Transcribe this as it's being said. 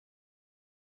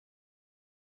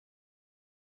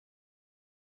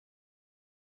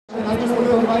I just want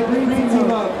to invite green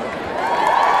team up.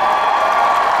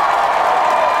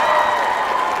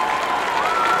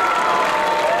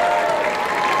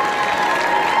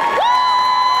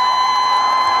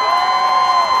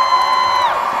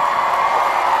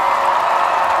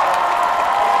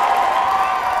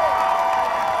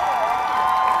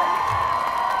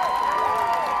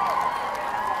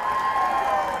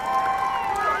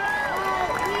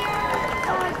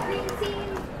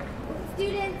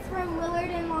 Students from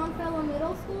Willard and Longfellow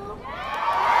Middle School.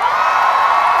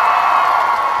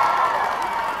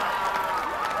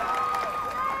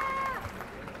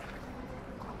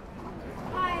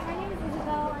 Hi, my name is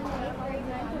Isabel. I'm in 8th grade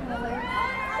and I'm from Willard.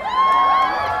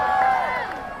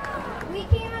 We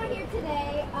came out here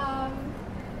today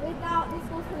without the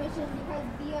school's permission because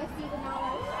BUSC did not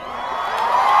let us.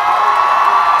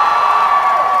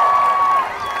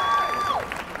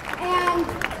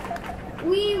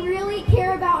 We really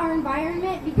care about our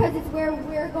environment because it's where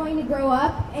we're going to grow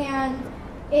up and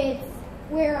it's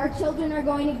where our children are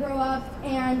going to grow up,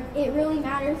 and it really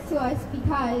matters to us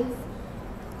because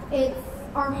it's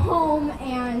our home,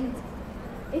 and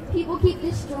if people keep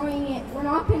destroying it, we're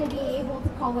not going to be able to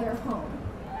call it our home.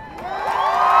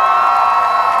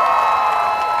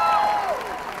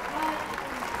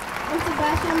 I'm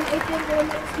Sebastian, I'm in 8th grade at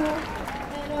middle school,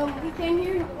 and we came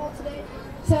here all today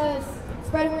to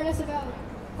spread awareness about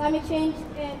climate change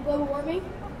and global warming.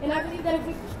 And I believe that if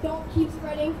we don't keep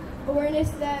spreading awareness,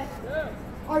 that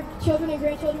our children and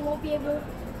grandchildren won't be able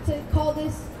to call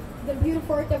this the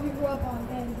beautiful earth that we grew up on.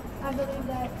 And I believe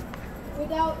that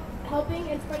without helping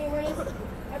and spreading awareness,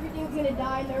 everything's going to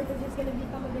die and the earth is just going to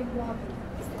become a big blob.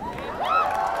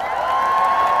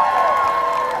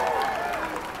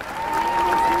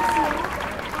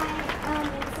 I'm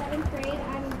in 7th grade.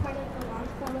 I'm part of the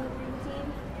Longfellow Green Team.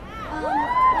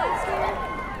 Last year,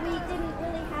 we didn't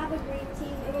really have a green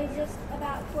team. It was just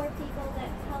about 4 people that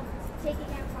helped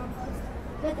taking out compost.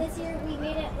 But this year, we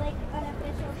made it like an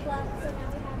official club, so now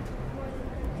we have more than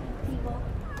 13 people.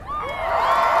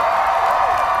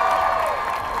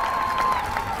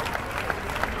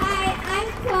 Hi, I'm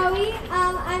Chloe.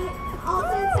 I'm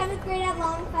also in 7th grade at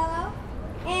Longfellow,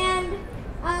 and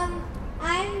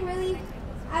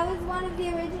I was one of the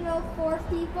original 4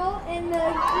 people in the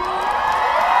group.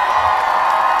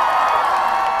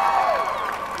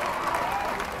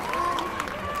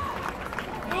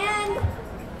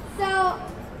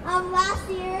 Last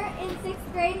year in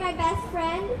 6th grade, my best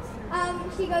friend,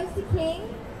 she goes to King.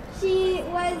 She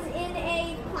was in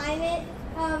a climate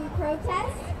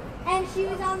protest, and she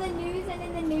was on the news and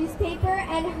in the newspaper,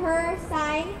 and her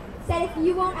sign said, "If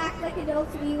you won't act like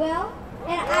adults, we will."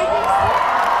 And I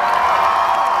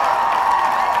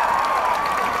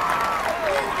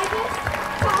just,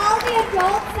 to all the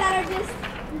adults that are just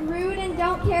rude and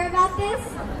don't care about this,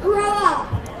 grow up.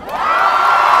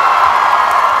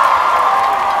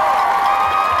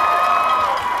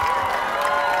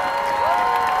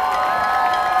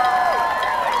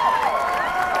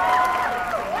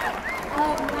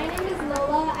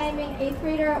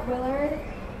 At Willard,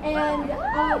 and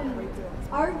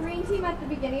our green team at the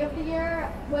beginning of the year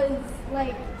was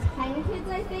like 10 kids,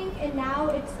 I think, and now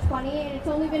it's 20, and it's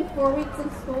only been 4 weeks in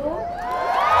school.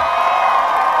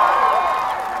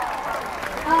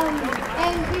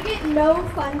 And we get no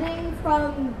funding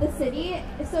from the city,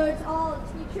 so it's all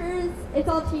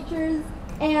teachers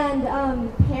and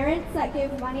parents that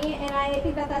give money, and I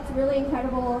think that that's really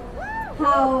incredible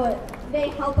how they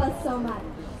help us so much.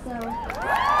 So.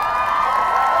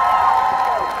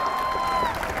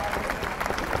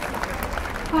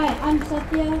 Hi, I'm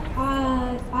Satya.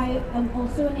 I am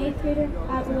also an 8th grader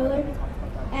at Willard,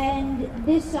 and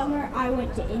this summer I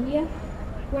went to India,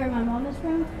 where my mom is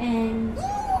from, and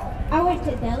I went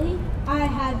to Delhi. I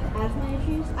had asthma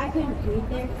issues. I couldn't breathe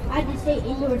there. I had to stay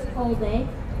indoors all day,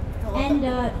 and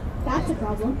that's a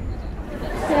problem.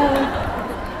 So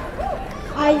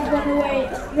I want to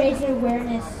raise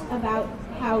awareness about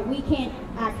how we can't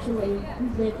actually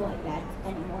live like that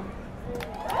anymore.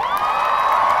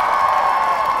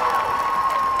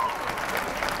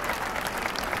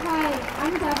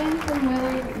 I'm Devin from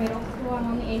Willard Middle School. I'm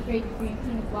on the 8th grade green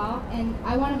team as well, and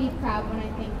I want to be proud when I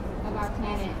think of our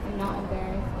planet and not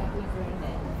embarrassed that we've ruined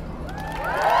it.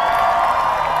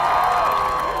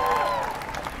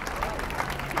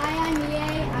 Hi, I'm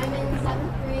Mie. I'm in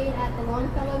 7th grade at the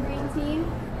Longfellow Green Team,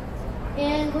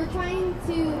 and we're trying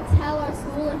to tell our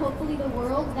school and hopefully the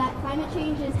world that climate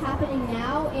change is happening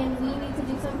now, and we need to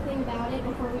do something about it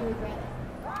before we regret it.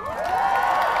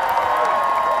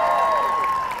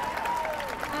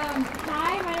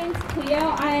 Hi, my name's Cleo.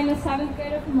 I am a 7th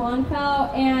grader from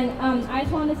Longfellow, and I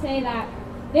just want to say that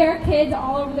there are kids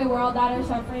all over the world that are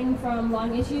suffering from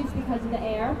lung issues because of the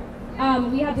air.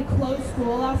 We had to close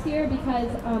school last year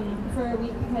because for a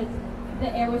week because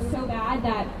the air was so bad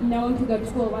that no one could go to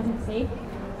school. It wasn't safe.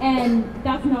 And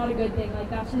that's not a good thing. Like,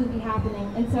 that shouldn't be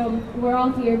happening. And so we're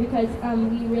all here because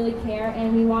we really care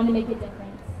and we want to make a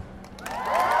difference.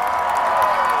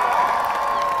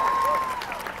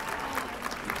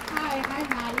 Hi, I'm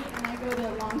Maddie, and I go to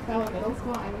Longfellow Middle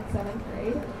School. I'm in 7th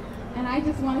grade. And I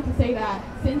just wanted to say that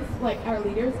since our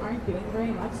leaders aren't doing very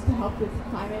much to help this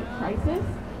climate crisis,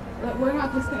 that we're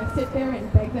not just going to sit there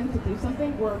and beg them to do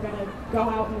something. We're going to go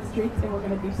out in the streets and we're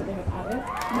going to do something about it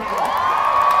now.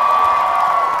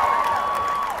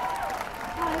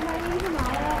 Hi, my name is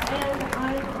Amaya, and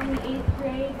I'm on the 8th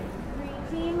grade green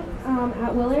team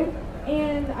at Willard.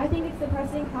 And I think it's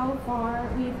depressing how far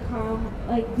we've come,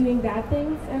 doing bad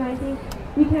things. And I think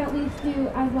we can at least do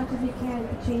as much as we can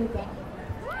to change that.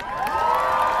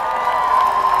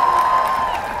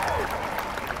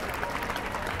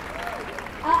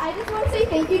 I just want to say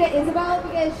thank you to Isabel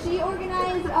because she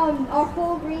organized our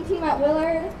whole green team at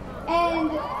Willard,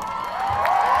 and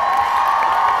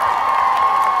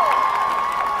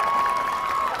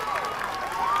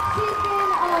she's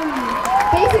been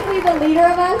basically the leader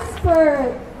of us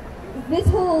for this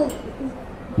whole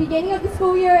beginning of the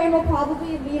school year and will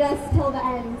probably lead us till the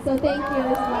end. So thank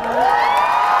you, Isabel.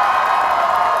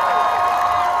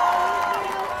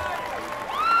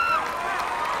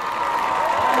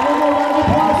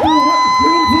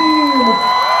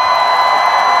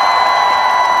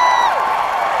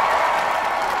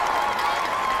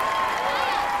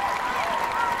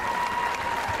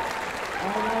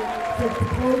 To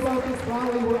close out this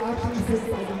rally, we're actually, since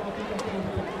I did not think I could